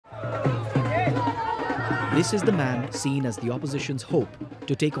This is the man seen as the opposition's hope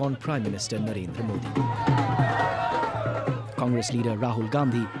to take on Prime Minister Narendra Modi. Congress leader Rahul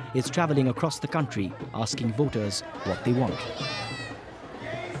Gandhi is travelling across the country asking voters what they want.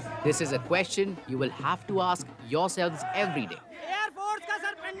 This is a question you will have to ask yourselves every day.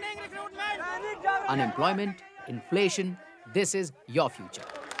 Unemployment, inflation, this is your future.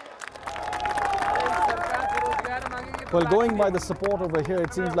 Well, going by the support over here,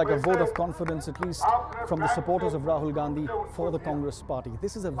 it seems like a vote of confidence, at least from the supporters of Rahul Gandhi for the Congress party.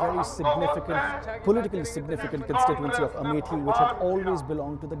 This is a very significant, politically significant constituency of Amethi, which had always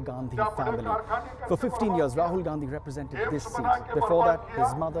belonged to the Gandhi family. For 15 years, Rahul Gandhi represented this seat. Before that,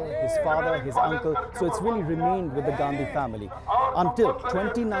 his mother, his father, his uncle. So it's really remained with the Gandhi family. Until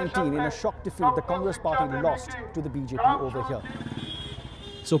 2019, in a shock defeat, the Congress party lost to the BJP over here.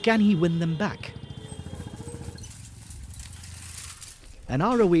 So can he win them back? An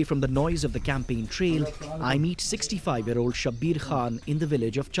hour away from the noise of the campaign trail, I meet 65-year-old Shabbir Khan in the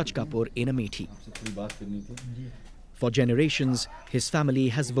village of Chachkapur in Amethi. For generations, his family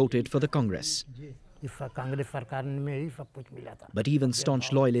has voted for the Congress. But even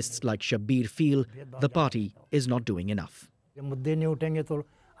staunch loyalists like Shabbir feel the party is not doing enough.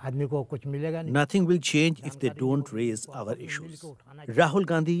 Nothing will change if they don't raise our issues. Rahul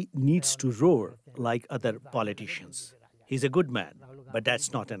Gandhi needs to roar like other politicians. He's a good man, but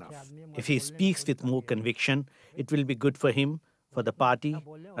that's not enough. If he speaks with more conviction, it will be good for him, for the party,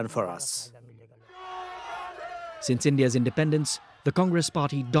 and for us. Since India's independence, the Congress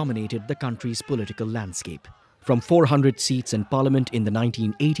party dominated the country's political landscape. From 400 seats in parliament in the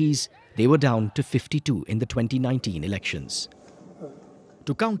 1980s, they were down to 52 in the 2019 elections.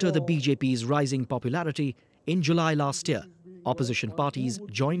 To counter the BJP's rising popularity, in July last year, opposition parties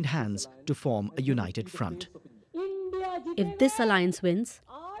joined hands to form a united front. If this alliance wins,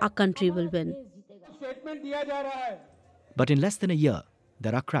 our country will win. But in less than a year,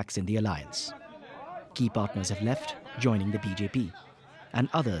 there are cracks in the alliance. Key partners have left, joining the BJP, and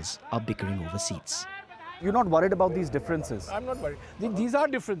others are bickering over seats. You're not worried about these differences? I'm not worried. These are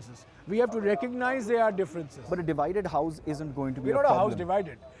differences. We have to recognize they are differences. But a divided house isn't going to be a problem. We're not a house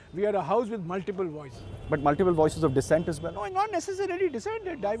divided. We are a house with multiple voices. But multiple voices of dissent as well? No, not necessarily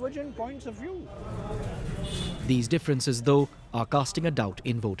dissent, divergent points of view. These differences, though, are casting a doubt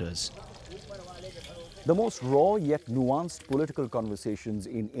in voters. The most raw yet nuanced political conversations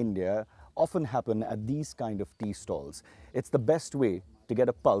in India often happen at these kind of tea stalls. It's the best way to get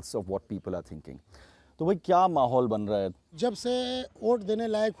a pulse of what people are thinking. तो भाई क्या माहौल बन रहा है? जब से vote देने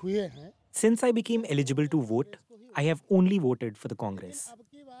लायक हुए हैं. Since I became eligible to vote, I have only voted for the Congress.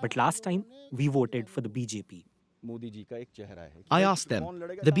 But last time, we voted for the BJP. I asked them,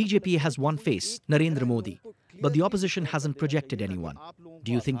 the BJP has one face, Narendra Modi, but the opposition hasn't projected anyone.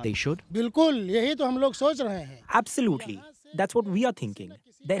 Do you think they should? बिल्कुल, यही तो हम लोग सोच रहे हैं. Absolutely. That's what we are thinking.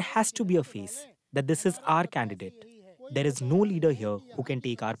 There has to be a face, that this is our candidate. There is no leader here who can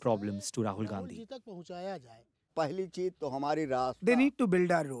take our problems to Rahul Gandhi. They need to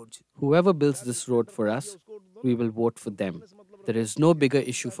build our roads. Whoever builds this road for us, we will vote for them. There is no bigger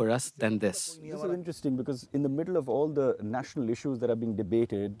issue for us than this. This is interesting because in the middle of all the national issues that are being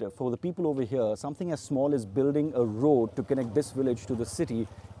debated, for the people over here, something as small as building a road to connect this village to the city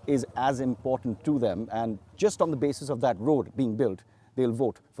is as important to them. And just on the basis of that road being built, they'll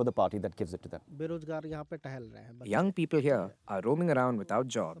vote for the party that gives it to them. Young people here are roaming around without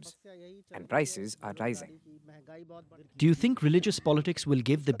jobs, and prices are rising. Do you think religious politics will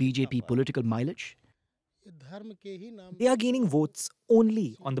give the BJP political mileage? They are gaining votes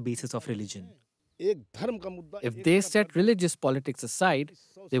only on the basis of religion. If they set religious politics aside,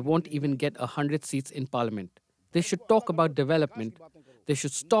 they won't even get 100 seats in parliament. They should talk about development. They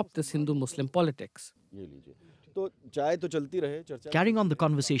should stop this Hindu-Muslim politics. Carrying on the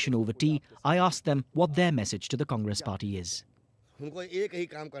conversation over tea, I asked them what their message to the Congress party is.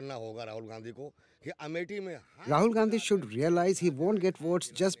 Rahul Gandhi should realize he won't get votes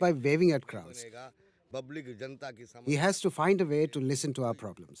just by waving at crowds. He has to find a way to listen to our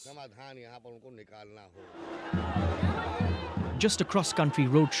problems. Just a cross-country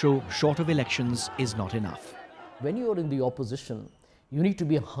roadshow short of elections is not enough. When you are in the opposition, you need to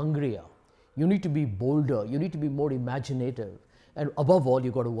be hungrier. You need to be bolder, you need to be more imaginative, and above all,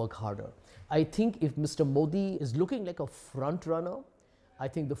 you've got to work harder. I think if Mr. Modi is looking like a front runner, I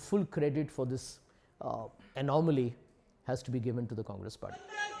think the full credit for this anomaly has to be given to the Congress party.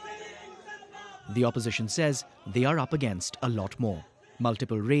 The opposition says they are up against a lot more.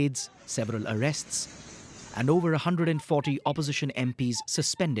 Multiple raids, several arrests, and over 140 opposition MPs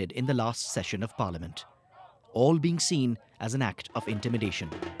suspended in the last session of Parliament. All being seen as an act of intimidation.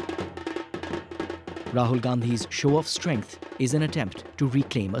 Rahul Gandhi's show of strength is an attempt to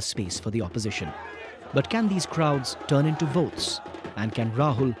reclaim a space for the opposition. But can these crowds turn into votes? And can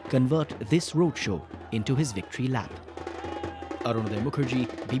Rahul convert this roadshow into his victory lap? Arunodaya Mukherjee,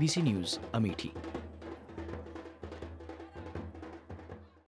 BBC News, Amethi.